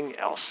nothing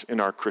else in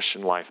our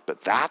Christian life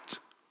but that,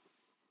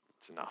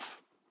 it's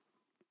enough.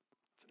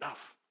 It's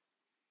enough.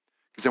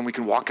 Because then we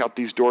can walk out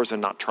these doors and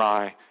not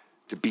try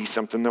to be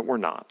something that we're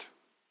not.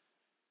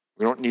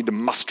 We don't need to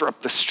muster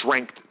up the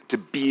strength to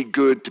be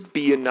good, to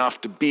be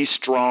enough, to be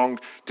strong,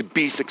 to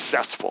be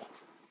successful.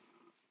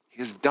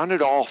 He has done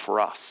it all for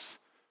us.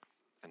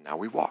 And now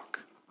we walk.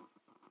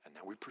 And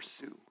now we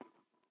pursue.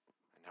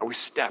 And now we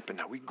step. And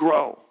now we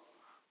grow.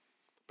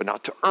 But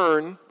not to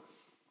earn.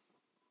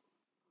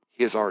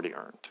 He has already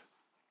earned.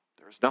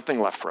 There's nothing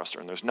left for us to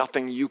earn. There's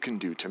nothing you can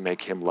do to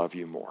make him love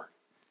you more.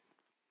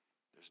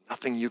 There's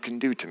nothing you can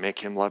do to make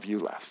him love you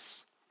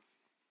less.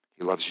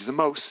 He loves you the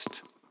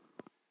most.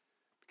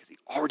 He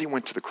already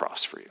went to the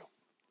cross for you,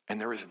 and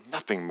there is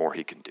nothing more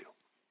he can do.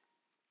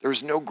 There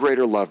is no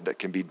greater love that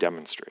can be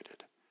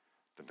demonstrated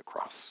than the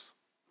cross.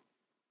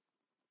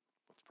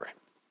 Let's pray.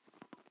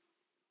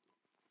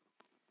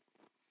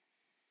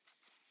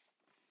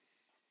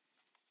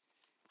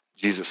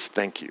 Jesus,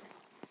 thank you.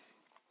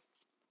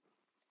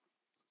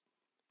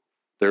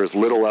 There is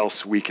little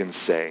else we can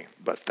say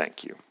but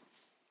thank you.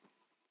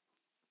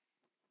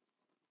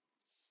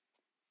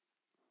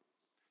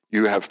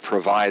 You have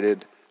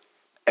provided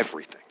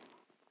everything.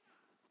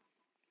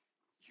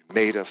 You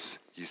made us,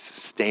 you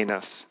sustain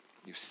us,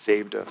 you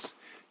saved us,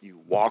 you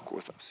walk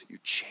with us, you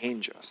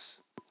change us,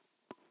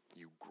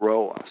 you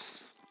grow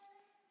us.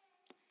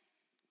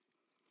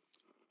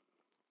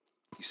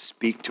 You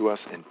speak to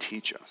us and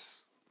teach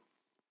us.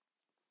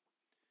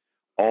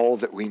 All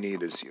that we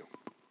need is you.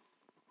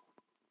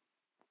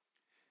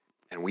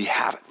 And we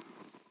have it.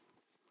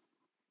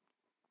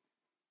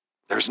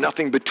 There's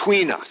nothing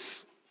between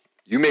us.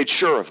 You made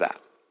sure of that.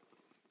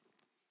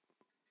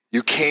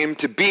 You came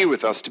to be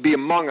with us, to be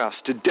among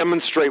us, to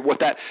demonstrate what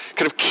that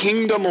kind of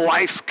kingdom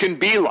life can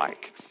be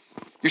like.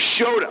 You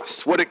showed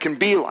us what it can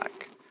be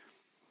like.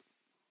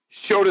 You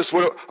showed us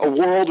what a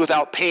world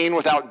without pain,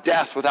 without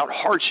death, without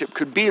hardship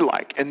could be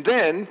like. And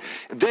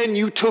then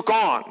you took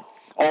on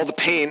all the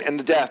pain and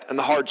the death and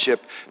the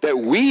hardship that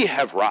we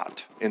have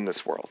wrought in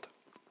this world,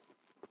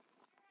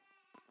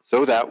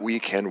 so that we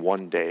can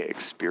one day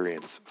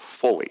experience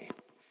fully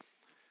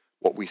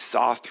what we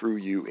saw through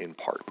you in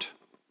part.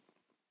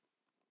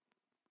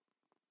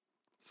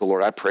 So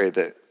Lord, I pray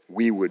that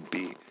we would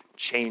be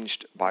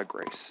changed by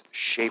grace,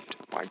 shaped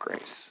by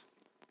grace,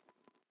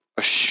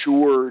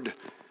 assured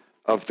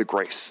of the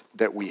grace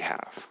that we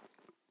have.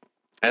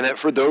 And that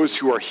for those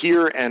who are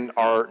here and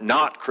are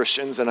not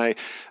Christians, and I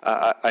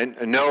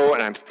know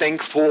and I'm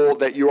thankful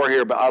that you are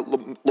here, but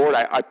Lord,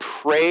 I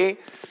pray,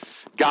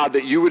 God,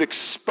 that you would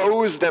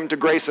expose them to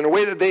grace in a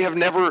way that they have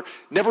never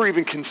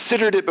even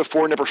considered it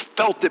before, never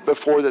felt it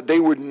before, that they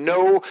would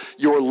know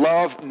your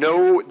love,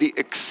 know the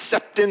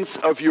acceptance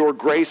of your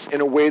grace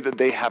in a way that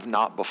they have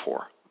not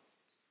before.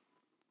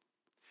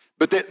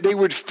 But that they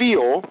would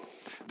feel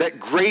that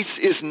grace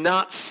is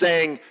not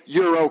saying,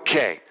 you're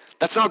okay.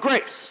 That's not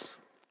grace.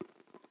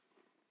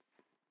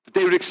 That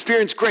they would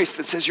experience grace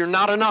that says, you're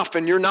not enough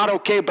and you're not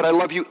okay, but I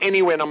love you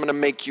anyway and I'm going to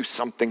make you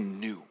something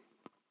new.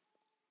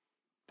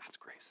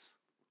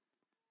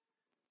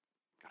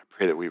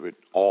 Pray that we would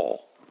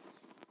all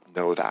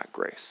know that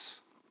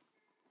grace.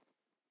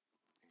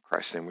 In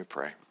Christ's name we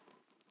pray.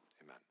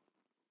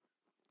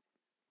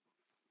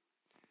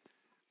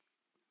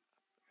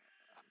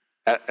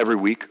 Amen. Every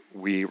week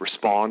we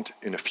respond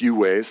in a few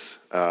ways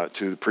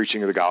to the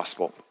preaching of the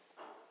gospel.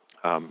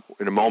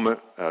 In a moment,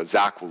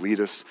 Zach will lead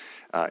us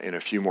in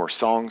a few more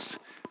songs.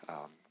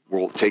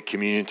 We'll take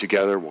communion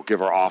together. We'll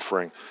give our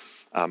offering.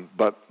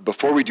 But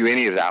before we do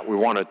any of that, we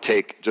want to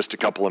take just a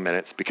couple of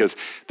minutes because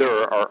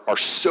there are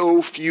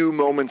so few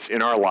moments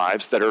in our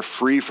lives that are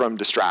free from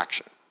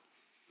distraction.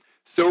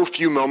 So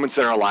few moments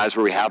in our lives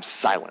where we have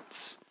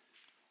silence.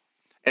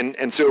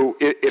 And so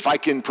if I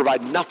can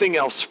provide nothing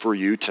else for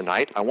you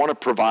tonight, I want to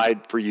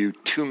provide for you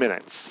 2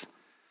 minutes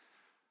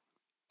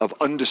of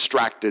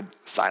undistracted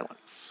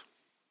silence.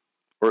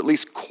 Or at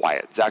least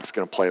quiet. Zach's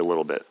going to play a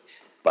little bit,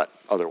 but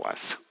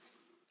otherwise.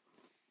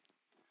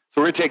 So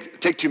we're going to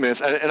take 2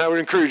 minutes, and I would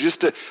encourage you just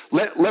to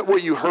let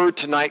what you heard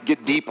tonight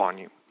get deep on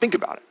you. Think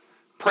about it.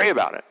 Pray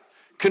about it.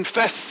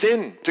 Confess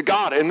sin to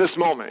God in this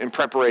moment in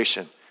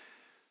preparation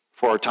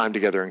for our time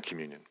together in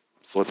communion.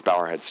 So let's bow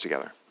our heads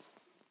together.